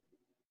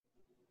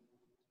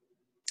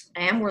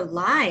And we're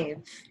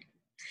live.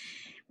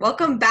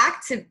 Welcome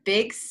back to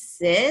Big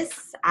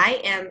Sis.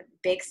 I am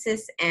Big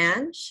Sis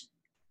Ange.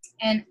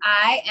 And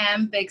I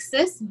am Big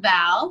Sis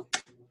Val.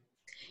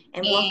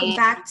 And welcome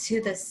back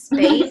to the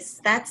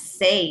space that's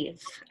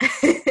safe.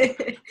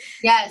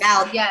 Yes,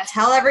 Val, yes.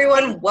 tell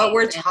everyone what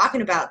we're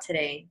talking about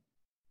today.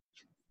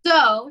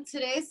 So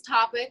today's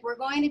topic, we're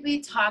going to be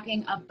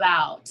talking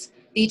about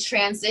the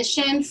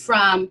transition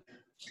from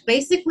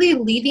basically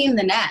leaving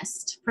the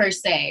nest per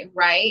se,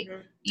 right?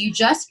 Mm-hmm. You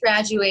just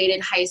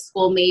graduated high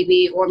school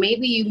maybe, or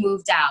maybe you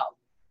moved out.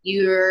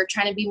 You're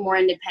trying to be more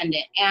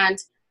independent. And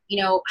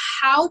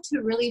how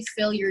to really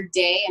fill your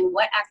day and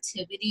what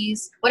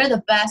are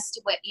the best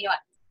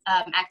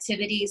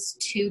activities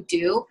to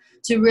do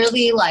to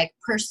really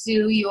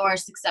pursue your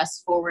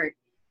success forward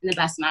in the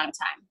best amount of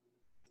time.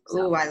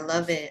 So. Ooh, I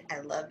love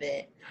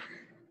it.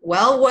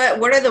 Well,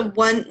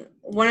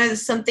 what are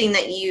something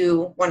that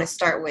you want to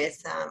start with?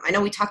 I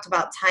know we talked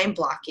about time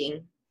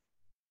blocking.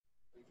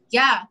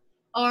 Yeah,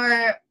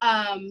 or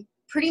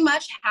pretty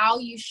much how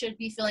you should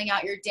be filling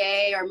out your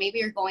day, or maybe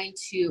you're going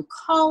to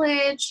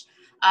college.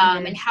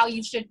 And how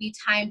you should be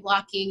time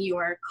blocking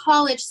your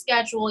college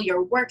schedule,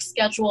 your work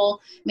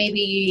schedule. Maybe,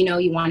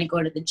 you want to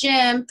go to the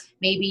gym.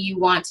 Maybe you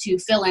want to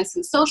fill in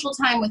some social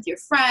time with your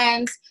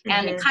friends,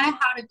 and kind of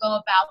how to go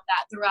about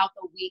that throughout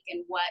the week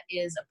and what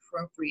is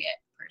appropriate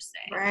per se.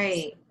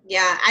 Right.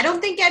 Yeah. I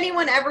don't think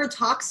anyone ever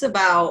talks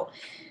about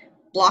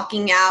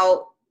blocking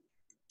out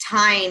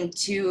time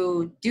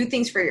to do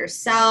things for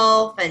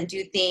yourself and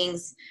do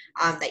things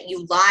that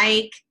you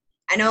like.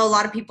 I know a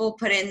lot of people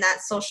put in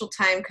that social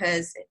time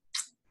because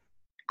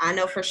I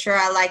know for sure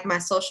I like my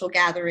social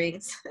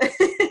gatherings.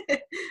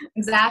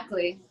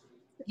 Exactly.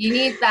 You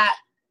need that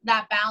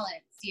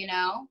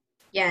balance,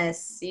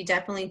 Yes, you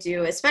definitely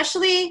do.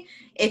 Especially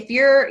if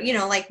you're,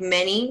 like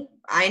many.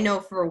 I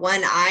know for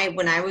one,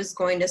 when I was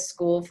going to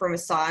school for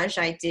massage,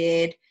 I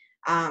did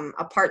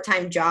a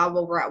part-time job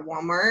over at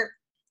Walmart.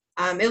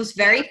 It was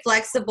very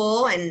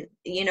flexible. And,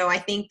 I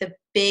think the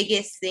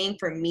biggest thing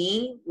for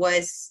me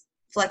was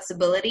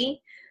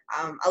flexibility.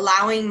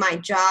 Allowing my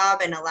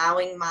job and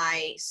allowing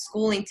my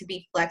schooling to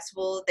be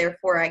flexible.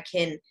 Therefore, I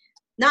can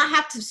not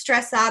have to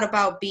stress out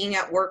about being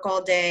at work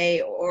all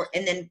day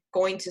and then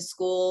going to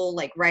school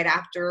right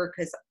after,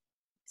 because it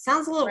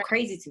sounds a little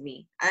crazy to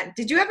me.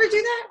 Did you ever do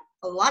that?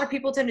 A lot of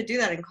people tend to do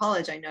that in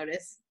college, I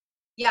notice.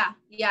 Yeah.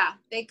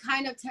 They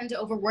kind of tend to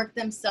overwork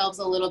themselves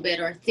a little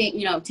bit or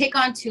take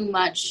on too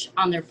much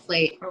on their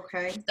plate.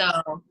 Okay.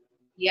 So,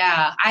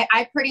 yeah,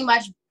 I pretty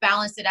much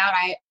balanced it out.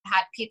 I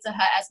had Pizza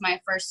Hut as my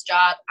first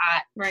job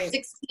at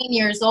 16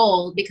 years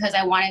old because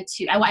I wanted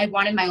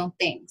my own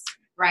things,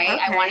 right? Okay,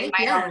 I wanted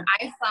my own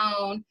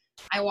iPhone.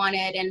 I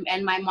wanted,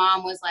 and my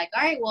mom was like,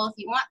 all right, well, if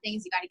you want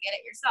things, you got to get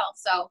it yourself.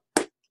 So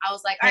I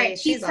was like, all right,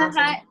 Pizza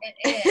Hut, it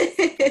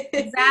is.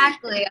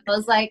 Exactly. I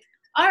was like,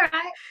 all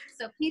right.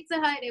 So Pizza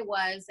Hut it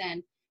was.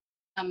 And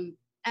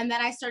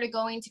then I started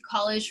going to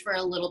college for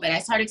a little bit. I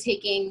started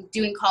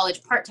doing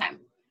college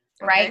part-time.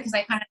 Right? Because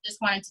I kind of just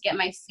wanted to get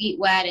my feet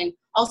wet and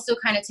also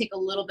kind of take a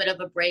little bit of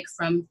a break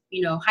from,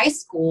 high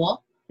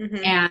school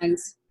and,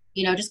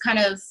 just kind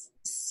of,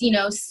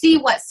 see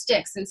what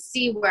sticks and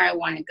see where I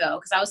want to go.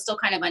 Because I was still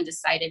kind of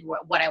undecided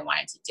what I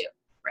wanted to do.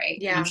 Right.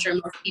 Yeah. And I'm sure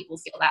most people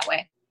feel that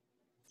way.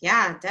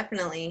 Yeah,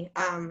 definitely.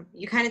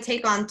 You kind of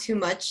take on too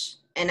much.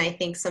 And I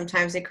think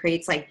sometimes it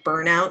creates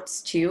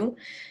burnouts too.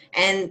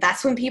 And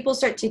that's when people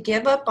start to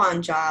give up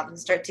on jobs and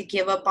start to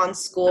give up on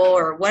school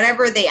or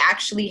whatever they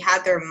actually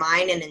had their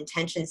mind and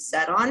intention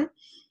set on.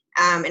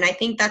 And I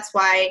think that's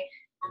why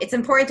it's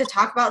important to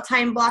talk about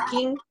time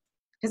blocking,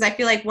 because I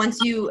feel like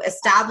once you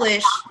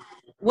establish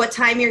what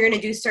time you're going to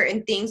do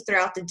certain things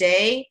throughout the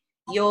day,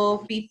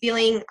 you'll be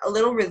feeling a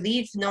little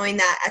relieved knowing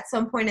that at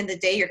some point in the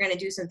day, you're going to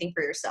do something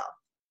for yourself.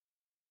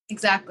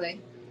 Exactly.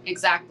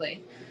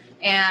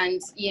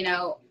 And,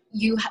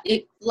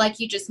 like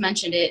you just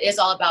mentioned, it is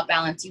all about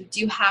balance. You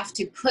do have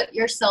to put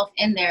yourself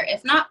in there,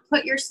 if not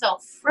put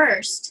yourself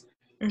first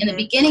in the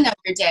beginning of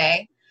your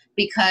day,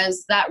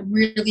 because that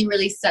really,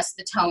 really sets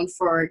the tone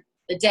for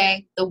the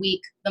day, the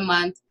week, the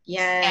month,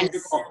 and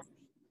your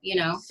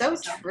goals, So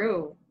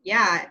true.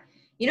 Yeah.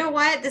 You know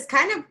what? This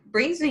kind of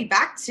brings me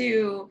back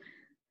to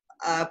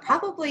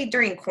probably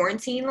during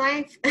quarantine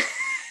life.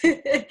 We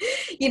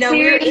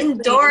were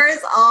indoors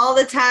all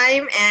the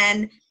time,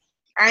 and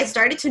I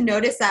started to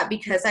notice that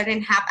because I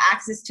didn't have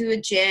access to a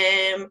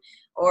gym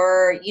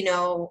or,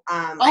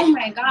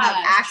 I have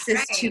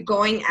access to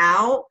going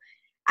out.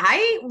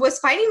 I was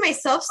finding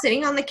myself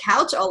sitting on the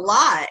couch a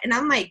lot. And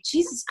I'm like,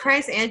 Jesus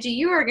Christ, Angie,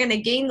 you are going to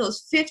gain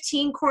those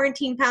 15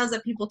 quarantine pounds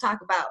that people talk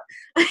about.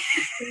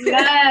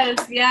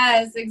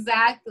 Yes,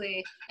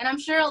 exactly. And I'm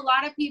sure a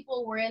lot of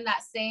people were in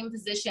that same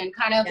position,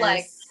 kind of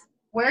like,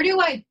 where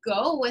do I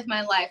go with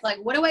my life?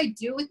 What do I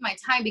do with my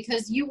time?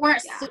 Because you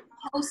weren't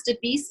supposed to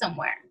be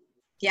somewhere.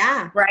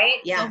 Yeah. Right?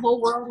 Yeah. The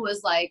whole world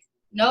was like,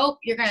 nope,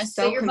 you're going to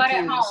sit your butt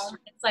at home.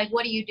 It's like,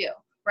 what do you do?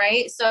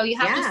 Right? So you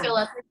have to fill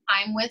up your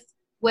time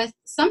with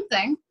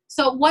something.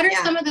 So what are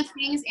some of the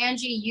things,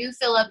 Angie, you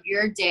fill up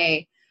your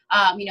day,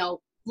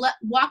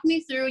 walk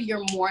me through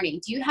your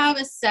morning. Do you have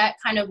a set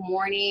kind of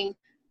morning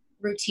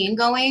routine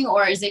going,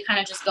 or is it kind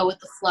of just go with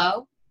the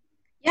flow?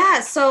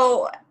 Yeah.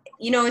 So,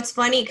 it's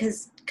funny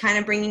because kind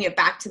of bringing it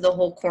back to the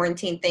whole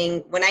quarantine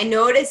thing, when I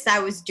noticed I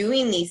was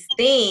doing these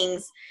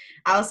things,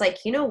 I was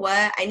like, you know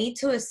what? I need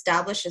to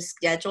establish a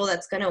schedule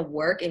that's going to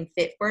work and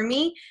fit for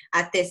me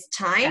at this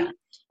time. Yeah.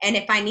 And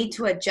if I need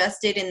to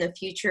adjust it in the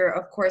future,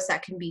 of course,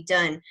 that can be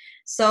done.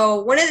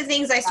 So one of the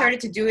things I started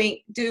to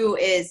do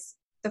is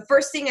the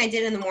first thing I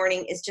did in the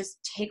morning is just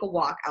take a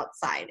walk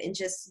outside and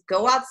just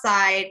go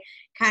outside,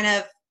 kind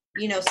of,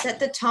 set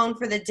the tone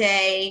for the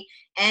day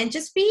and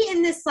just be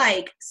in this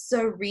like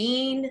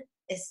serene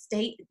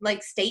state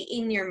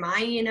in your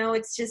mind.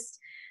 It's just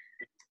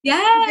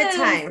good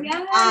time.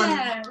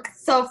 Yes.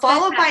 So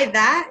followed by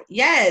that,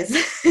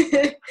 yes.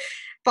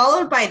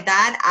 Followed by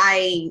that,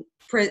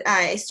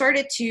 I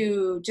started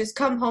to just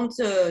come home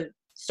to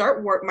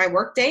start my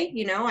work day.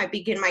 I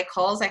begin my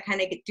calls. I kind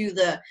of do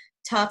the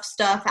tough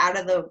stuff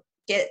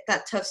get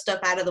that tough stuff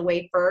out of the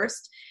way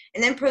first,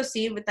 and then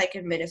proceed with like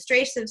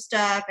administrative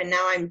stuff. And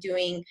now I'm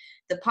doing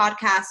the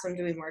podcast. I'm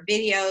doing more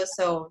videos.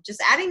 So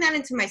just adding that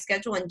into my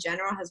schedule in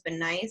general has been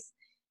nice.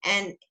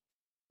 And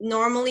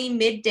normally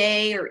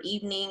midday or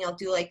evening, I'll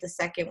do like the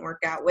second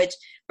workout, which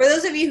for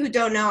those of you who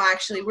don't know,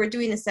 actually, we're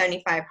doing the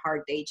 75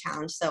 hard day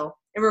challenge. So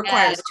it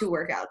requires 2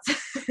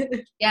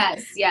 workouts.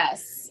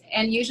 Yes.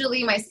 And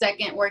usually my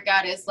second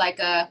workout is like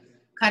a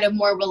kind of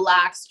more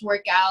relaxed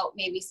workout,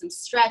 maybe some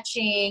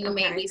stretching,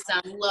 maybe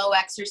some low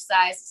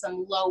exercise,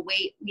 some low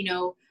weight,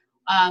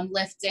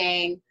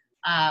 lifting.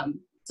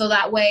 So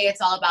that way it's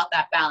all about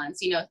that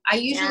balance. I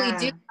usually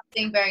do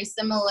something very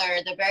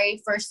similar. The very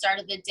first start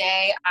of the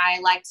day, I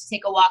like to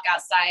take a walk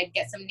outside,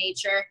 get some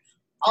nature.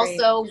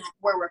 Also,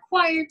 we're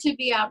required to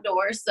be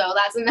outdoors, so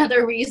that's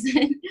another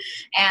reason.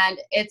 And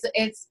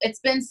it's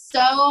been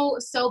so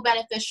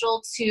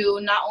beneficial to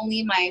not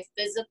only my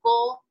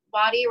physical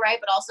body, right,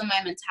 but also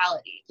my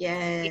mentality.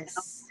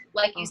 Yes.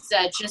 Like you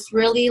said, just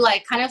really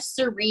like kind of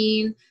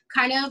serene,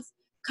 kind of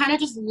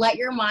just let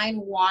your mind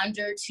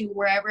wander to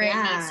wherever it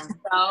needs to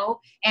go,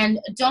 and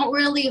don't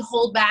really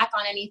hold back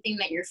on anything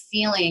that you're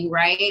feeling,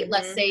 right? Mm-hmm.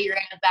 Let's say you're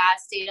in a bad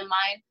state of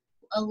mind.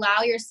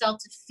 Allow yourself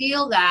to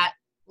feel that,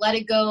 let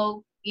it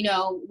go,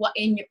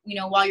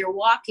 while you're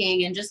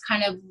walking, and just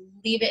kind of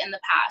leave it in the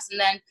past. And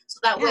then so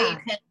that way you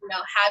can,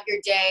 have your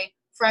day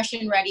fresh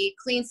and ready,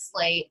 clean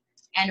slate,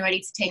 and ready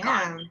to take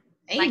on.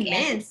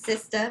 Amen,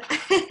 sister.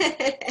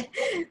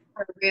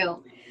 For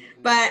real.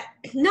 But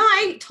no,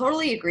 I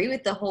totally agree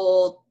with the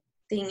whole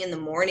thing in the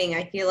morning.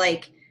 I feel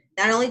like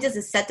not only does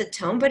it set the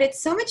tone, but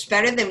it's so much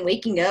better than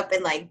waking up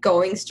and like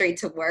going straight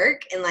to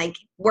work and like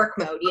work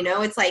mode.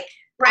 It's like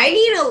I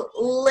need a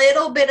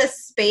little bit of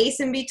space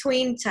in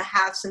between to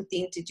have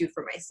something to do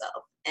for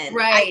myself. And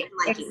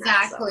exactly.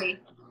 That,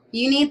 so.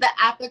 You need the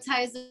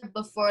appetizer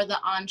before the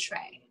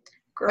entree.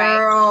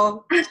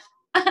 Girl. Right?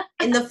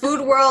 In the food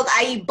world,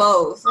 I eat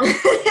both.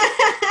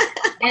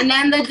 And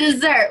then the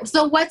dessert.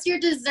 So what's your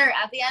dessert?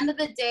 At the end of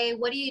the day,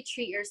 what do you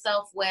treat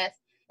yourself with,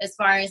 as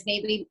far as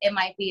maybe it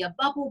might be a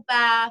bubble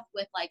bath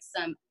with like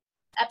some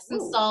Epsom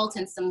salt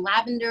and some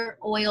lavender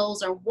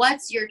oils, or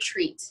what's your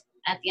treat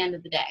at the end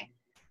of the day?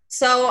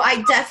 So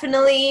I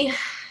definitely,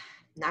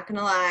 not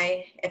gonna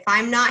lie, if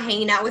I'm not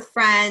hanging out with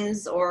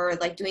friends or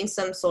like doing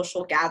some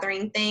social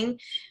gathering thing,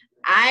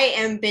 I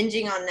am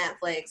binging on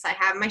Netflix. I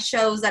have my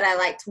shows that I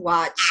like to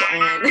watch.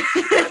 And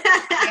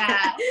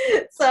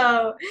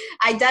so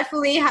I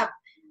definitely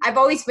I've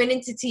always been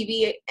into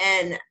TV.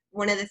 And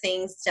one of the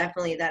things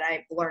definitely that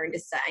I've learned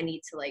is that I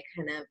need to like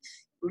kind of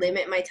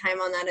limit my time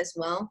on that as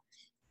well.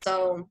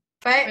 So,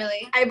 but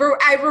really?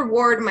 I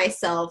reward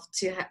myself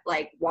to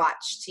like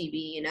watch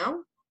TV,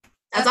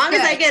 as long as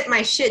I get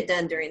my shit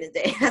done during the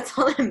day. That's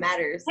all that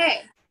matters.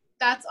 Hey.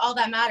 That's all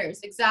that matters.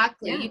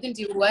 Exactly. Yeah. You can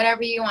do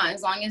whatever you want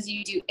as long as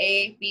you do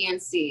A, B,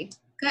 and C.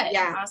 Good.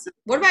 Yeah. Awesome.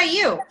 What about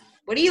you?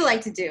 What do you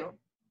like to do?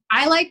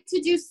 I like to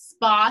do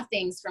spa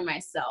things for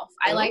myself.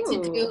 I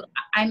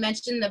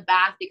mentioned the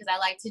bath because I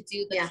like to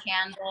do the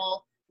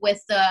candle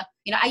with the,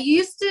 I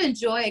used to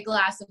enjoy a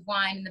glass of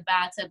wine in the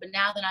bathtub, but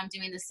now that I'm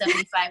doing the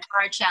 75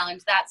 hard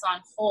challenge, that's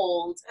on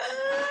hold.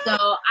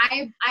 So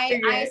I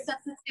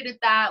substituted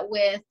that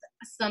with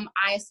some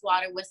ice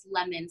water with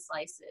lemon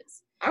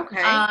slices.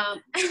 Okay.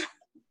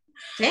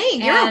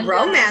 Dang, you're a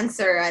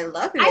romancer. I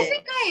love it. I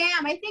think I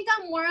am. I think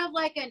I'm more of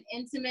like an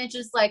intimate,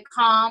 just like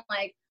calm,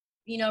 like,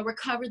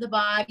 recover the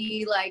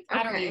body. Like,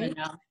 I don't even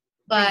know.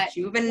 But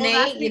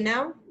rejuvenate,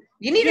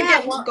 You need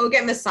to go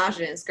get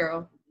massages,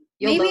 girl.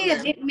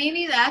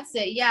 Maybe that's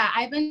it. Yeah.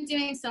 I've been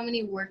doing so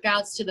many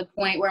workouts to the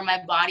point where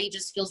my body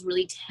just feels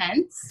really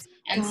tense.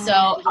 And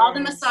all the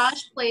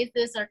massage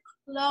places are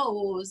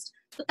closed,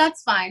 but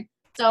that's fine.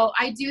 So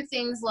I do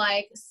things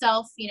like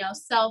self-care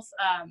stuff,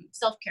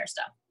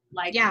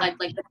 like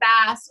the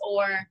baths,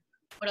 or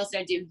what else do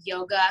I do?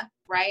 Yoga,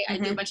 right?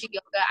 Mm-hmm. I do a bunch of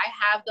yoga. I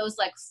have those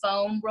like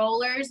foam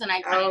rollers, and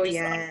I kind of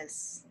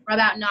just rub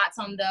out knots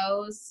on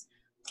those.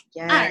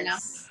 Yes. I don't know.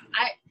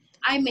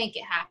 I make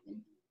it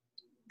happen.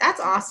 That's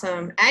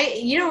awesome.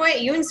 You know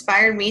what? You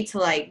inspired me to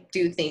like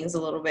do things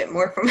a little bit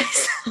more for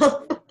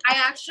myself. I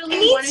actually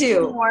want to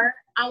do more.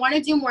 I want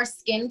to do more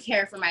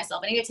skincare for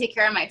myself. I need to take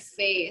care of my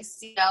face,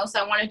 you know,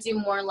 so I want to do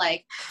more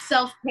like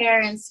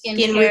self-care and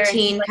skin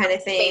routine like kind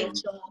of thing.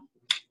 Facial.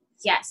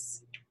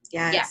 Yes.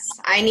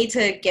 I need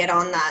to get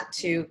on that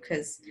too,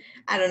 because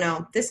I don't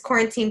know, this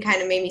quarantine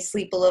kind of made me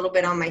sleep a little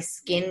bit on my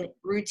skin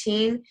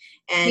routine,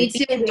 and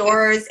being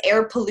indoors,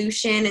 air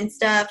pollution and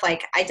stuff.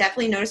 Like I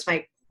definitely noticed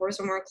my pores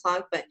were more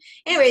clogged. But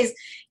anyways,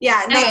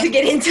 not to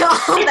get into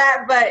all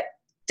that, but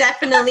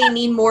definitely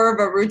need more of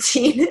a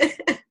routine.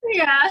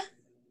 Yeah.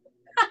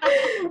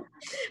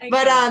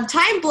 But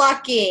time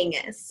blocking.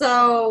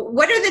 So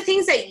what are the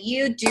things that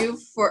you do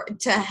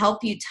to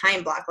help you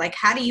time block? Like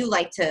how do you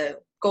like to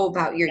go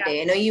about your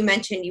day? I know you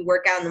mentioned you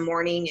work out in the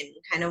morning and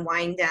kind of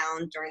wind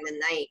down during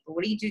the night, but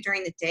what do you do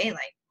during the day?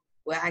 Like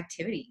what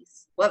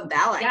activities? What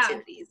Val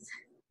activities?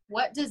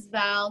 What does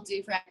Val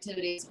do for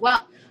activities?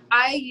 Well,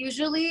 I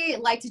usually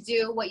like to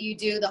do what you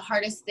do, the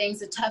hardest things,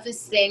 the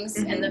toughest things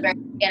in the very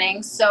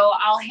beginning. So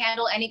I'll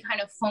handle any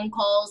kind of phone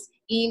calls,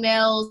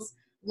 emails,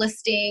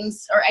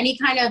 listings, or any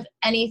kind of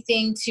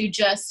anything to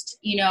just,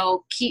 you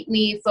know, keep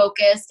me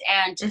focused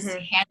and just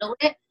handle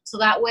it. So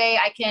that way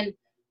I can,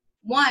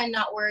 one,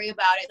 not worry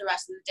about it the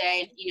rest of the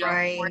day, you know,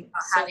 worry about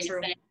having to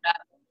finish it up.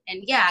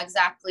 And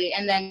exactly.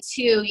 And then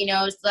two, you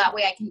know, so that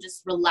way I can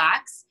just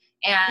relax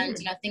and,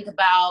 you know, think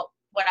about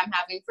what I'm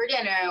having for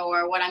dinner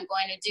or what I'm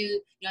going to do,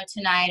 you know,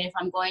 tonight, if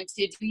I'm going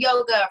to do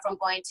yoga, if I'm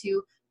going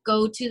to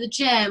go to the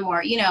gym,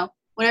 or, you know,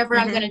 whatever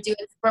I'm going to do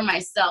for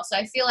myself. So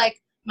I feel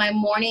like my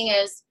morning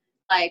is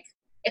like,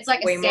 it's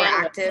like way more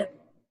active.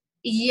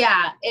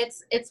 Yeah.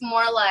 It's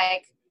more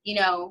like, you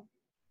know,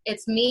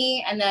 it's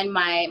me and then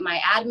my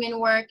admin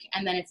work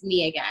and then it's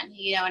me again.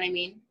 You know what I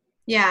mean?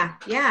 Yeah.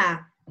 Yeah.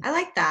 I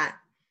like that.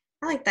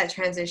 I like that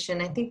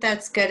transition. I think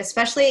that's good,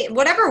 especially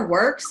whatever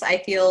works, I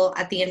feel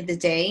at the end of the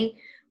day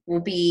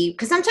will be,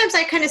 because sometimes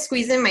I kind of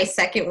squeeze in my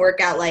second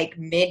workout like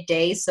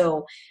midday,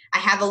 so I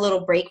have a little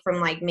break from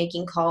like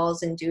making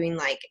calls and doing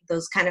like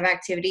those kind of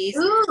activities.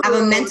 Ooh, have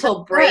a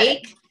mental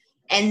break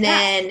and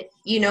then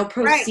you know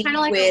proceed kind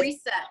of like with a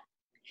reset.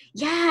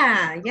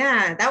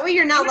 Yeah, that way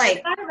you're not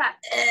like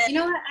you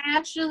know what,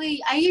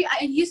 I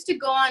used to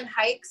go on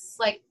hikes,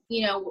 like,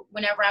 you know,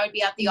 whenever I would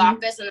be at the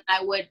office, and then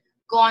I would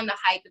go on the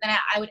hike, but then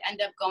I would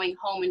end up going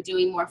home and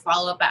doing more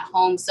follow-up at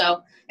home.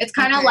 So it's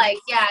kind of like,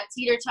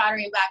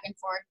 teeter-tottering back and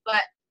forth.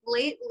 But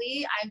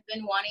lately I've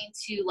been wanting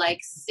to like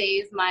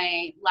save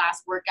my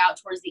last workout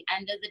towards the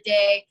end of the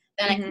day.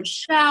 Then I can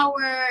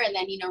shower and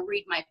then, you know,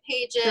 read my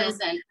pages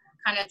and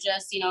kind of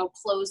just, you know,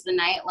 close the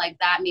night like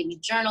that, maybe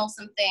journal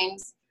some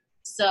things.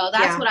 So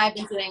that's what I've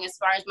been doing as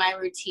far as my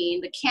routine.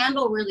 The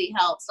candle really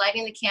helps.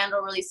 Lighting the candle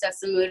really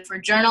sets the mood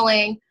for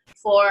journaling,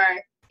 for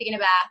taking a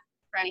bath,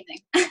 for anything.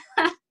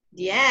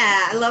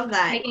 Yeah, I love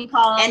that. Making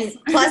calls. And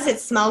plus it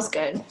smells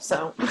good.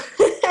 So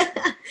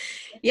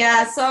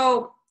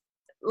so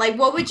like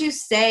what would you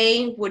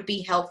say would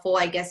be helpful,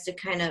 I guess, to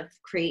kind of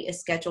create a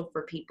schedule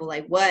for people?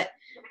 Like what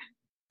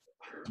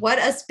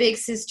us big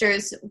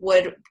sisters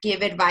would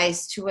give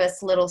advice to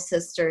us little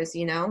sisters,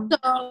 you know?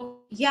 So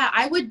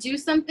I would do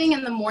something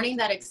in the morning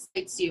that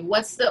excites you.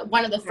 What's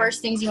one of the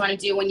first things you want to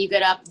do when you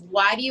get up?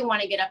 Why do you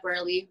want to get up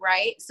early,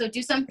 right? So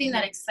do something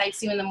that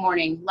excites you in the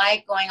morning,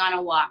 like going on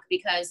a walk,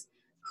 because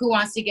who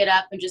wants to get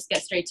up and just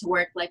get straight to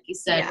work, like you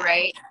said,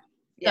 right?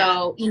 Yeah.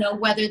 So, you know,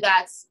 whether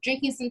that's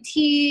drinking some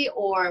tea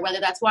or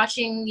whether that's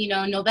watching, you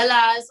know,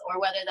 novelas,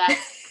 or whether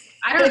that's,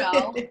 I don't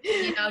know,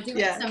 you know,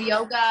 doing some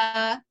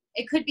yoga.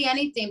 It could be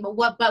anything, but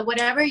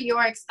whatever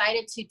you're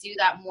excited to do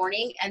that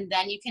morning, and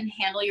then you can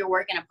handle your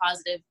work in a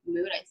positive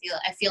mood.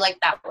 I feel like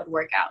that would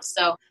work out.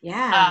 So,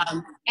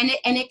 and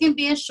it can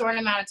be a short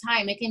amount of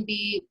time. It can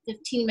be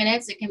 15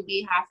 minutes. It can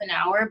be half an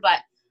hour, but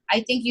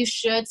I think you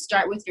should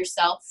start with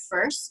yourself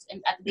first and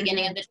at the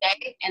beginning of the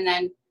day, and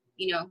then,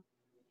 you know,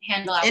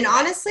 handle after. And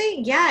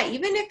honestly,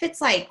 even if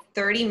it's like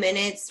 30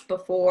 minutes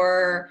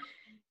before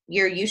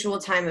your usual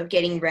time of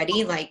getting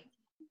ready, like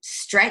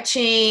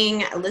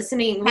stretching,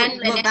 listening,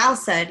 what Val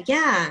said,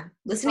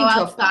 listening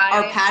to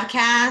our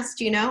podcast,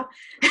 you know?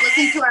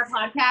 Listen to our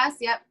podcast,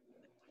 yep.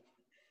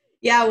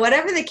 Yeah,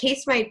 whatever the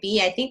case might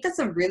be, I think that's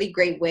a really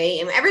great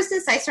way. And ever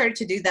since I started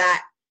to do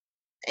that,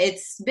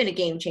 it's been a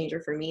game changer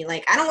for me.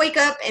 Like, I don't wake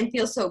up and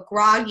feel so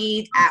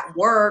groggy at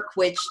work,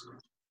 which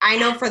I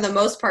know for the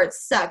most part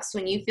sucks.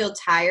 When you feel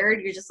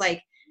tired, you're just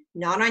like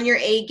not on your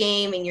A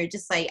game, and you're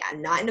just like,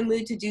 I'm not in the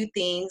mood to do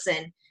things.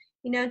 And,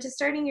 you know, just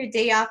starting your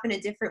day off in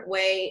a different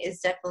way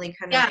is definitely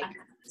kind of like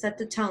set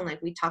the tone, like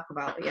we talk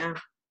about. Yeah.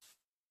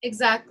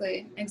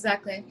 Exactly.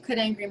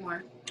 Couldn't agree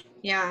more.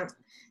 Yeah.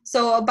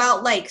 So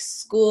about like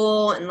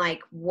school and like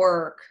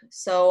work.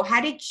 So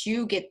how did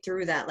you get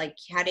through that? Like,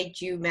 how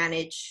did you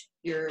manage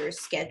your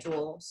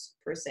schedules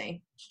per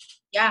se?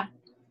 Yeah.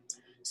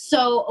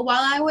 So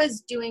while I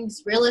was doing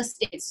real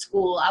estate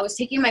school, I was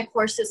taking my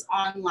courses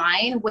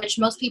online, which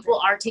most people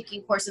are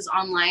taking courses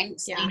online,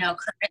 you know,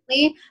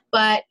 currently.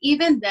 But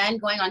even then,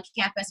 going on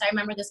campus, I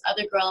remember this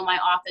other girl in my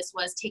office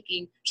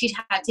she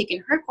had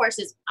taken her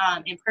courses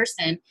in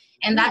person.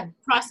 And that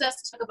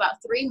process took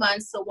about 3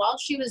 months. So while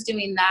she was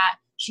doing that,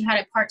 she had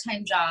a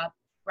part-time job,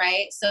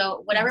 right?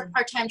 So whatever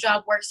part-time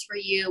job works for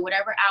you,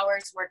 whatever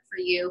hours work for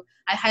you,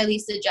 I highly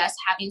suggest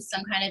having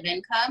some kind of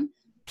income.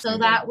 So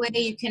that way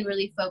you can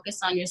really focus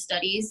on your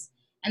studies.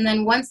 And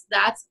then once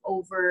that's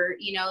over,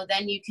 you know,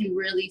 then you can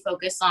really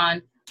focus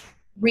on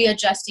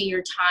readjusting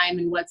your time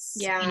and what's,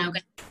 you know, going to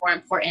be more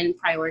important and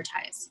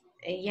prioritize.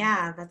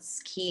 Yeah,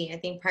 that's key. I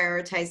think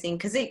prioritizing,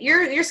 because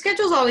your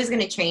schedule is always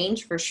going to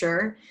change for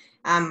sure.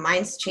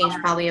 Mine's changed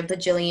probably a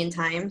bajillion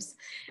times,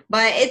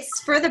 but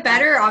it's for the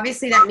better.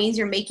 Obviously, that means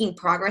you're making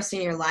progress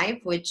in your life,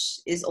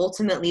 which is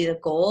ultimately the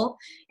goal.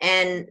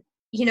 And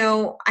you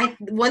know,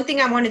 one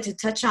thing I wanted to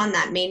touch on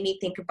that made me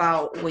think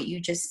about what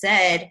you just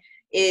said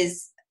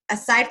is,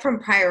 aside from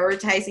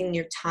prioritizing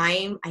your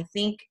time, I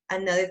think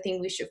another thing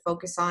we should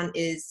focus on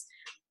is,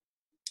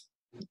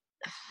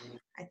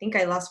 I think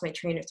I lost my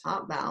train of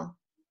thought, Val.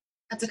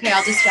 That's okay.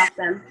 I'll distract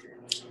them.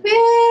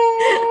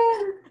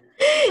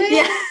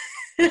 Yeah.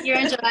 You're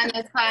enjoying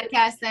this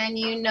podcast and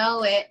you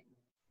know it.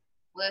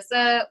 What's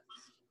up?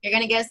 You're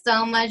going to get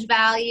so much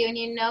value and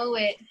you know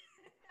it.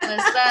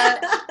 What's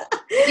up?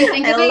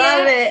 I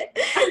love it.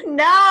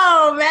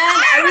 No, man.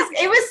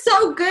 It was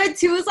so good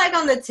too. It was like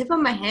on the tip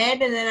of my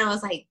head, and then I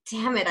was like,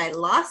 damn it, I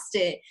lost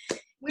it.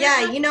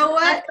 You know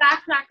what? Let's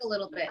backtrack a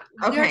little bit.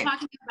 Okay. We were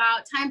talking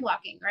about time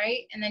blocking,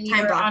 right? And then you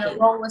were on a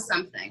roll with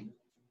something.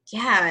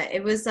 Yeah,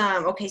 it was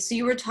okay, so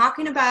you were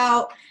talking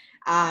about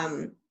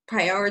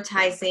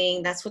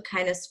prioritizing. That's what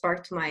kind of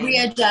sparked my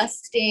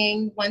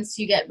readjusting once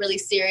you get really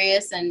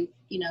serious and,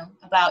 you know,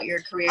 about your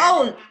career.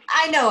 Oh,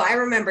 I know. I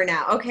remember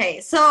now.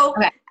 Okay. So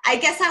I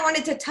guess I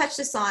wanted to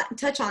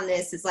touch on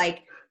this is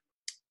like,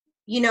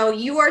 you know,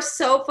 you are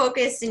so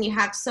focused and you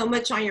have so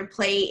much on your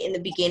plate in the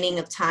beginning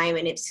of time,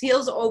 and it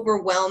feels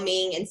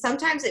overwhelming. And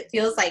sometimes it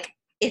feels like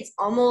it's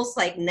almost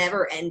like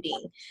never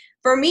ending.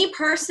 For me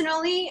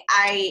personally,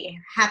 I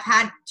have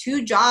had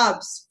 2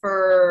 jobs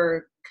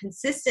for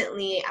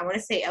consistently, I want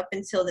to say up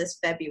until this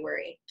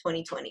February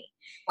 2020.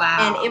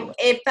 Wow. And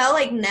it felt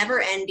like never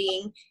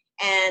ending.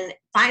 And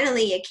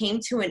finally it came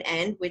to an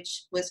end,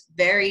 which was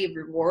very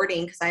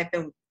rewarding because I've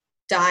been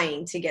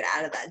dying to get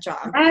out of that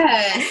job.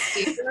 Yes.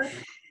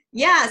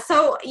 Yeah.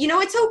 So, you know,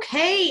 it's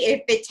okay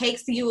if it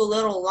takes you a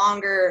little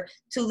longer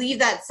to leave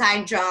that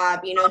side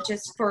job, you know,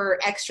 just for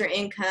extra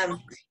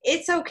income.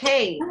 It's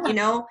okay. You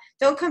know,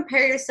 don't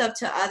compare yourself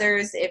to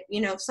others. If,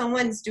 you know, if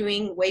someone's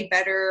doing way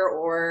better,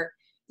 or,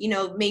 you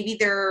know, maybe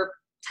their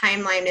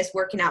timeline is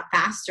working out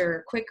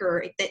faster,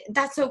 quicker,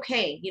 that's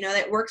okay. You know,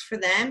 that works for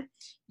them.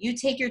 You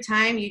take your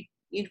time,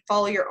 you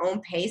follow your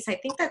own pace. I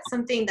think that's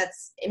something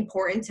that's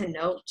important to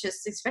note,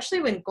 just especially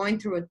when going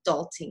through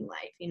adulting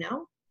life, you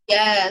know?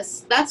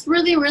 Yes, that's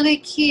really, really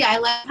key. I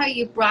love how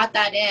you brought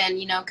that in,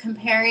 you know,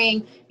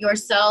 comparing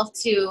yourself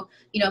to,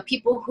 you know,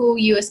 people who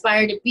you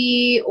aspire to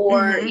be,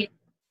 or you know,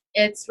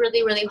 it's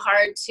really, really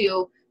hard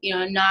to, you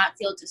know, not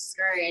feel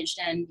discouraged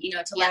and, you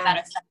know, to let that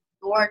affect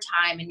your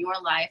time and your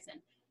life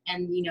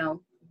and, you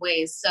know,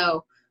 ways.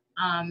 So,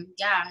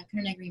 yeah, I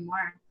couldn't agree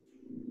more.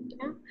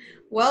 Yeah.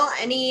 Well,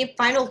 any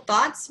final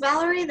thoughts,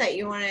 Valerie, that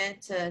you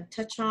wanted to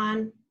touch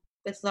on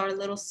with our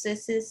little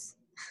sisses?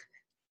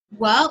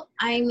 Well,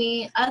 I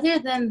mean, other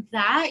than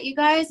that, you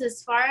guys,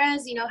 as far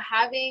as, you know,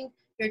 having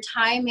your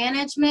time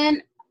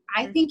management,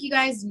 I think you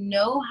guys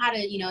know how to,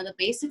 you know, the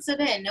basics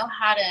of it and know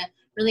how to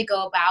really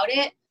go about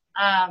it.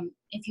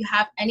 If you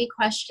have any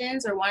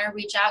questions or want to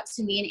reach out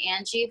to me and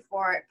Angie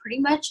for pretty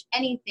much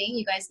anything,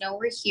 you guys know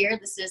we're here.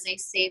 This is a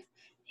safe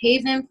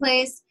haven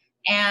place,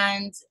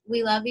 and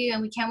we love you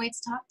and we can't wait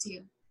to talk to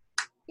you.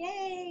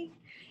 Yay.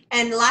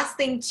 And last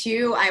thing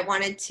too, I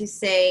wanted to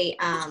say,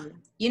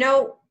 you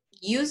know,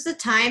 use the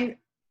time,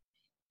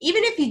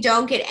 even if you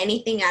don't get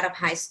anything out of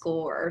high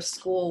school or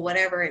school,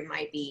 whatever it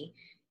might be,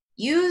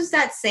 use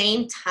that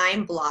same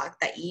time block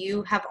that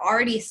you have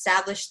already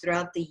established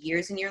throughout the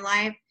years in your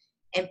life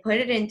and put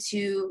it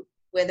into,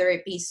 whether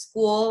it be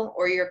school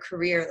or your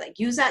career. Like,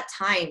 use that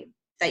time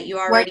that you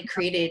already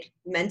created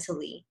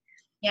mentally.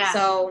 Yeah.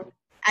 So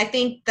I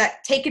think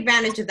that take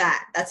advantage of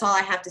that. That's all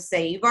I have to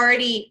say. You've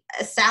already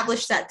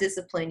established that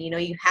discipline. You know,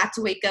 you had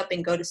to wake up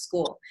and go to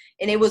school,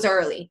 and it was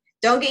early.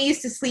 Don't get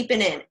used to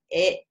sleeping in.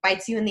 It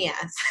bites you in the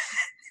ass.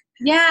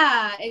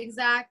 Yeah,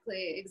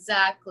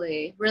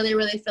 exactly. Really,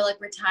 really fill up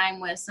your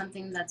time with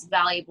something that's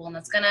valuable and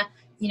that's going to,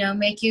 you know,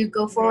 make you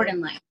go forward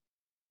in life.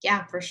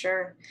 Yeah, for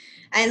sure.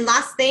 And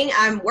last thing,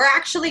 we're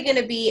actually going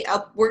to be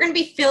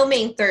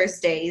filming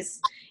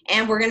Thursdays,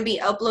 and we're going to be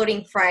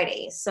uploading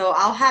Fridays. So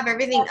I'll have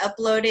everything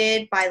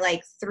uploaded by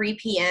like 3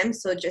 p.m.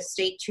 So just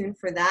stay tuned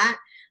for that.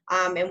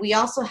 And we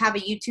also have a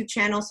YouTube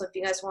channel. So if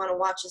you guys want to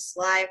watch us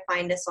live,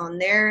 find us on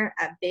there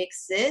at Big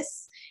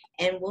Sis.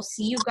 And we'll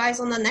see you guys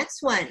on the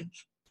next one.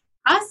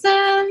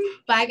 Awesome.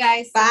 Bye,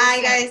 guys. Bye,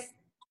 guys.